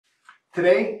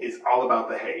Today is all about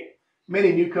the hay.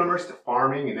 Many newcomers to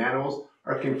farming and animals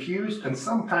are confused and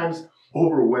sometimes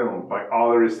overwhelmed by all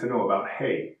there is to know about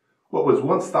hay. What was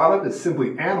once thought of as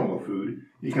simply animal food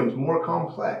becomes more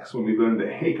complex when we learn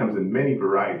that hay comes in many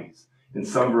varieties. And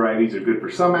some varieties are good for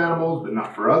some animals, but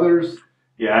not for others.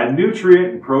 Yeah,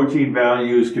 nutrient and protein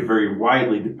values can vary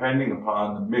widely depending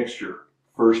upon the mixture.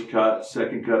 First cut,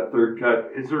 second cut, third cut.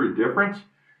 Is there a difference?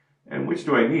 And which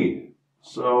do I need?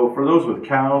 So for those with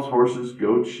cows, horses,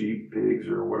 goats, sheep, pigs,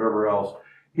 or whatever else,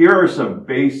 here are some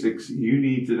basics you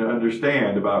need to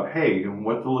understand about hay and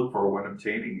what to look for when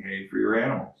obtaining hay for your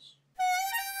animals.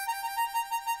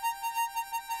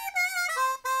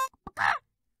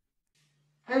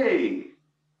 Hey!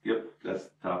 Yep, that's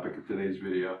the topic of today's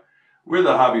video. We're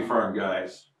the Hobby Farm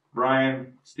guys.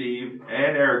 Brian, Steve,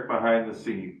 and Eric behind the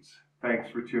scenes.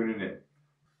 Thanks for tuning in.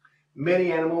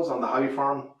 Many animals on the hobby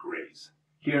farm graze.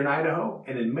 Here in Idaho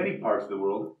and in many parts of the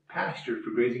world, pasture for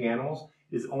grazing animals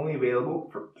is only available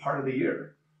for part of the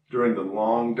year. During the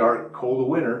long, dark, cold of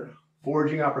winter,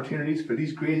 foraging opportunities for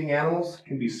these grazing animals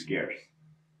can be scarce.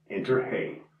 Enter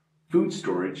hay, food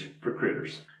storage for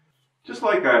critters. Just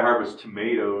like I harvest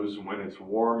tomatoes when it's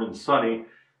warm and sunny,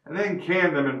 and then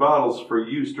can them in bottles for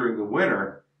use during the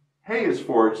winter, hay is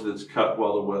forage that's cut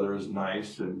while the weather is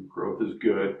nice and growth is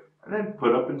good, and then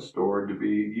put up and stored to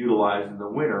be utilized in the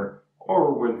winter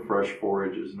or when fresh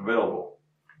forage isn't available.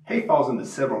 Hay falls into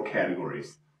several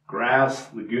categories: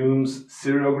 grass, legumes,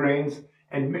 cereal grains,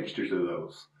 and mixtures of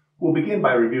those. We'll begin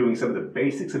by reviewing some of the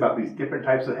basics about these different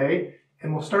types of hay,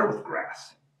 and we'll start with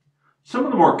grass. Some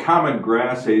of the more common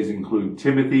grass hays include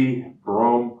timothy,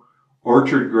 brome,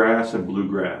 orchard grass, and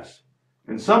bluegrass.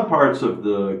 In some parts of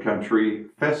the country,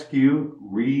 fescue,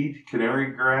 reed,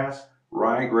 canary grass,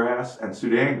 ryegrass, and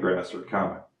Sudan grass are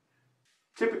common.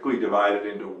 Typically divided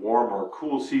into warm or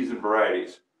cool season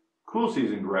varieties. Cool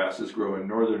season grasses grow in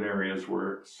northern areas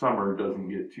where summer doesn't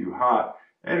get too hot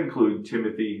and include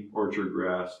timothy, orchard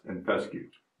grass, and fescue.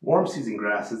 Warm season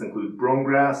grasses include brome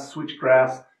grass,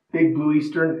 switchgrass, big blue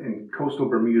eastern, and coastal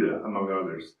Bermuda, among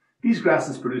others. These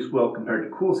grasses produce well compared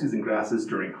to cool season grasses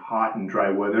during hot and dry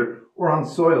weather or on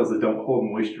soils that don't hold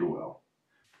moisture well.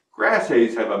 Grass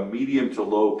hays have a medium to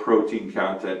low protein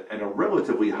content and a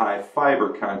relatively high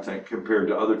fiber content compared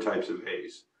to other types of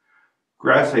hays.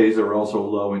 Grass hays are also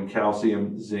low in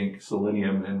calcium, zinc,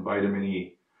 selenium, and vitamin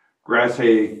E. Grass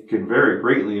hay can vary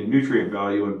greatly in nutrient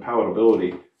value and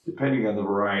palatability depending on the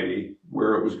variety,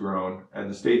 where it was grown, and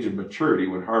the stage of maturity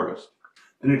when harvested.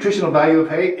 The nutritional value of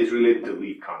hay is related to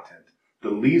leaf content. The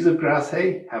leaves of grass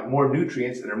hay have more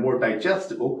nutrients and are more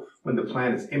digestible when the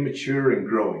plant is immature and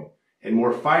growing, and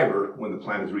more fiber when the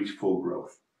plant has reached full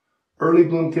growth. Early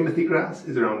bloom timothy grass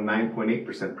is around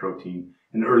 9.8% protein,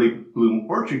 and early bloom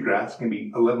orchard grass can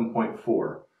be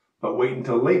 11.4%, but wait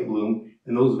until late bloom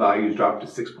and those values drop to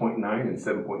 6.9 and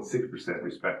 7.6%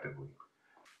 respectively.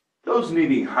 Those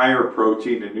needing higher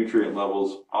protein and nutrient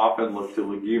levels often look to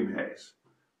legume hays.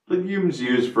 Legumes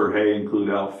used for hay include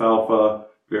alfalfa,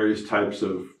 various types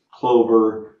of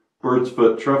clover, bird's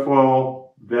foot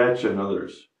trefoil, vetch, and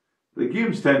others.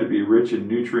 Legumes tend to be rich in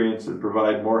nutrients and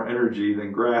provide more energy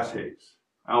than grass hays.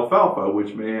 Alfalfa,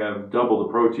 which may have double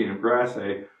the protein of grass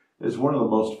hay, is one of the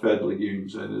most fed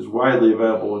legumes and is widely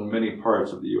available in many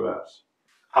parts of the U.S.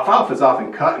 Alfalfa is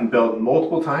often cut and belled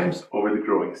multiple times over the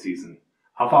growing season.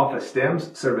 Alfalfa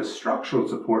stems serve as structural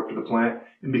support for the plant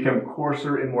and become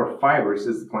coarser and more fibrous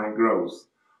as the plant grows.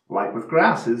 Like with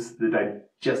grasses, the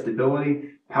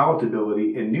digestibility,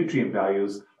 palatability, and nutrient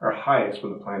values are highest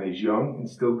when the plant is young and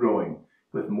still growing,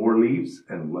 with more leaves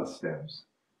and less stems.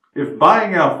 If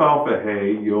buying alfalfa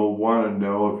hay, you'll want to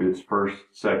know if it's first,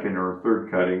 second, or third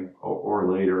cutting,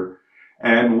 or later,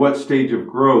 and what stage of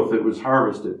growth it was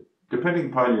harvested.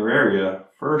 Depending upon your area,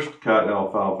 first cut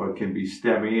alfalfa can be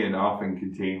stemmy and often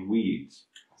contain weeds.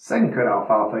 Second cut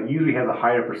alfalfa usually has a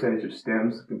higher percentage of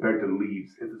stems compared to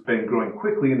leaves if it's been growing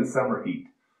quickly in the summer heat.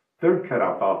 Third cut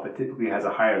alfalfa typically has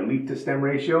a higher leaf to stem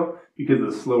ratio because of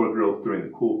the slower growth during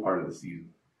the cool part of the season.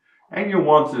 And you'll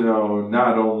want to know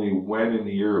not only when in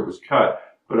the year it was cut,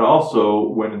 but also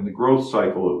when in the growth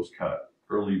cycle it was cut.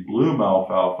 Early bloom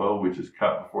alfalfa, which is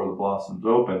cut before the blossoms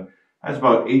open, has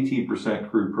about 18%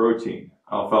 crude protein.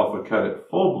 Alfalfa cut at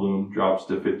full bloom drops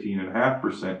to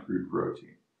 15.5% crude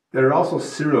protein. There are also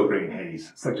cereal grain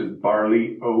hays, such as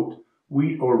barley, oat,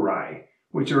 wheat, or rye,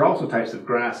 which are also types of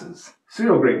grasses.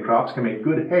 Cereal grain crops can make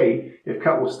good hay if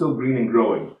cut while still green and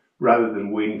growing, rather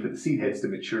than waiting for the seed heads to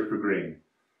mature for grain.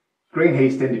 Grain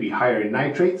hays tend to be higher in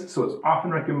nitrates, so it's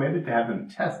often recommended to have them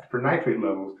tested for nitrate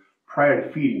levels prior to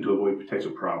feeding to avoid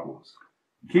potential problems.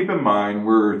 Keep in mind,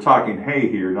 we're talking hay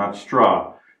here, not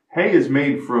straw. Hay is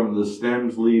made from the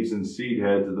stems, leaves, and seed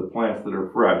heads of the plants that are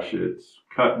fresh. It's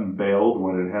cut and baled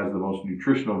when it has the most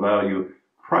nutritional value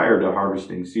prior to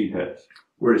harvesting seed heads.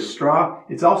 Whereas straw,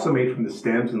 it's also made from the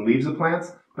stems and leaves of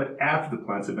plants, but after the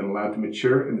plants have been allowed to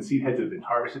mature and the seed heads have been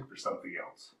harvested for something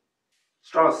else.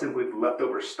 Straw is simply the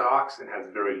leftover stalks and has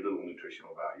very little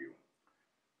nutritional value.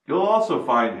 You'll also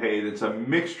find hay that's a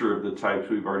mixture of the types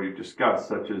we've already discussed,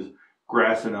 such as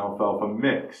grass and alfalfa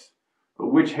mix.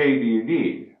 But which hay do you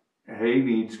need? Hay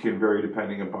needs can vary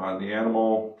depending upon the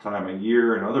animal, time of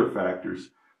year, and other factors,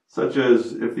 such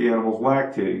as if the animal's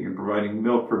lactating and providing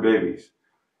milk for babies.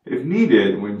 If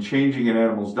needed, when changing an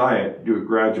animal's diet, do it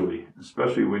gradually,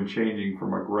 especially when changing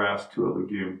from a grass to a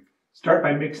legume. Start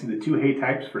by mixing the two hay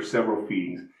types for several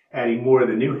feedings, adding more of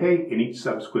the new hay in each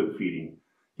subsequent feeding.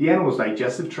 The animal's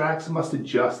digestive tracts must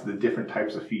adjust to the different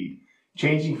types of feed.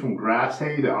 Changing from grass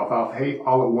hay to alfalfa hay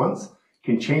all at once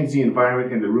can change the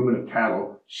environment in the rumen of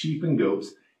cattle, sheep, and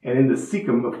goats, and in the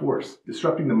cecum of horse,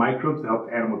 disrupting the microbes that help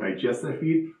the animal digest their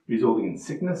feed, resulting in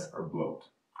sickness or bloat.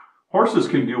 Horses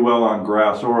can do well on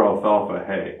grass or alfalfa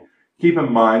hay. Keep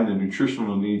in mind the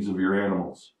nutritional needs of your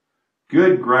animals.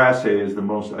 Good grass hay is the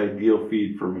most ideal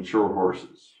feed for mature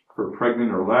horses, for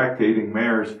pregnant or lactating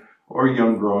mares, or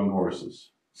young growing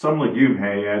horses. Some legume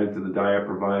hay added to the diet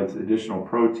provides additional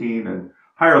protein and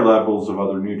higher levels of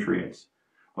other nutrients.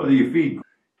 Whether you feed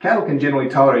cattle can generally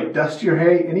tolerate dustier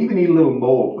hay and even eat a little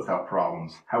mold without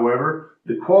problems. However,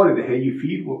 the quality of the hay you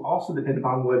feed will also depend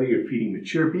upon whether you're feeding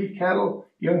mature beef cattle,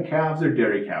 young calves, or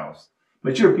dairy cows.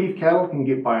 Mature beef cattle can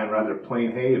get by on rather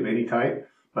plain hay of any type,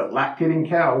 but lactating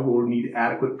cows will need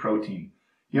adequate protein.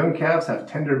 Young calves have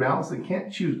tender mouths and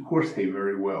can't chew coarse hay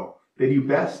very well. They do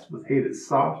best with hay that's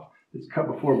soft, that's cut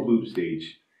before bloom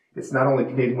stage. It's not only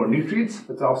containing more nutrients,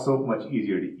 but it's also much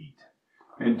easier to eat.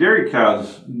 And dairy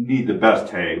cows need the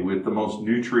best hay with the most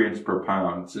nutrients per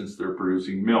pound since they're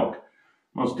producing milk.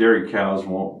 Most dairy cows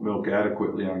won't milk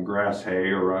adequately on grass hay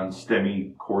or on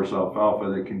stemmy, coarse alfalfa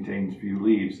that contains few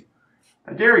leaves.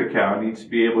 A dairy cow needs to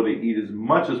be able to eat as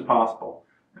much as possible,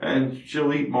 and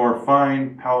she'll eat more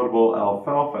fine, palatable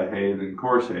alfalfa hay than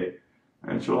coarse hay,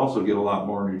 and she'll also get a lot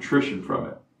more nutrition from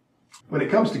it. When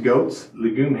it comes to goats,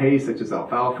 legume hay such as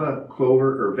alfalfa,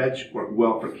 clover, or vetch work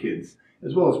well for kids,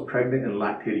 as well as pregnant and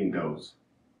lactating does.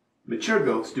 Mature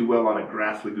goats do well on a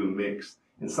grass-legume mix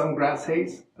and some grass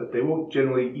hays, but they won't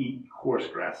generally eat coarse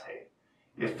grass hay.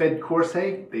 If fed coarse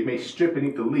hay, they may strip and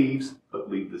eat the leaves, but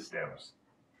leave the stems.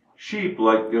 Sheep,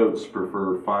 like goats,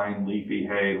 prefer fine, leafy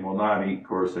hay and will not eat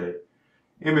coarse hay.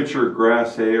 Immature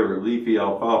grass hay or leafy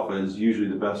alfalfa is usually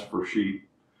the best for sheep.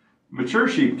 Mature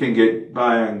sheep can get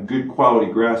by on good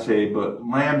quality grass hay, but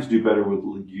lambs do better with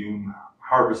legume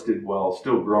harvested while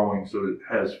still growing so it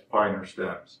has finer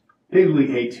stems. Pigs will eat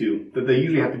hay too, but they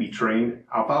usually have to be trained.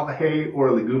 Alfalfa hay or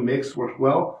a legume mix works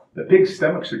well, but pigs'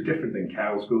 stomachs are different than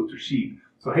cows, goats, or sheep,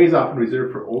 so hay is often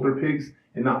reserved for older pigs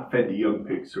and not fed to young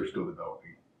pigs who are still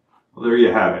developing. Well, there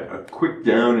you have it, a quick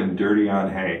down and dirty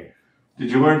on hay.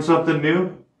 Did you learn something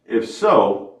new? If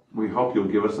so, we hope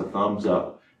you'll give us a thumbs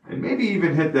up and maybe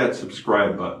even hit that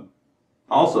subscribe button.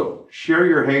 Also, share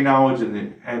your hay knowledge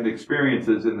and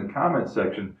experiences in the comments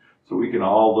section so we can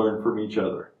all learn from each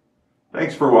other.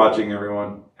 Thanks for watching,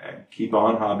 everyone, and keep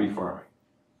on hobby farming.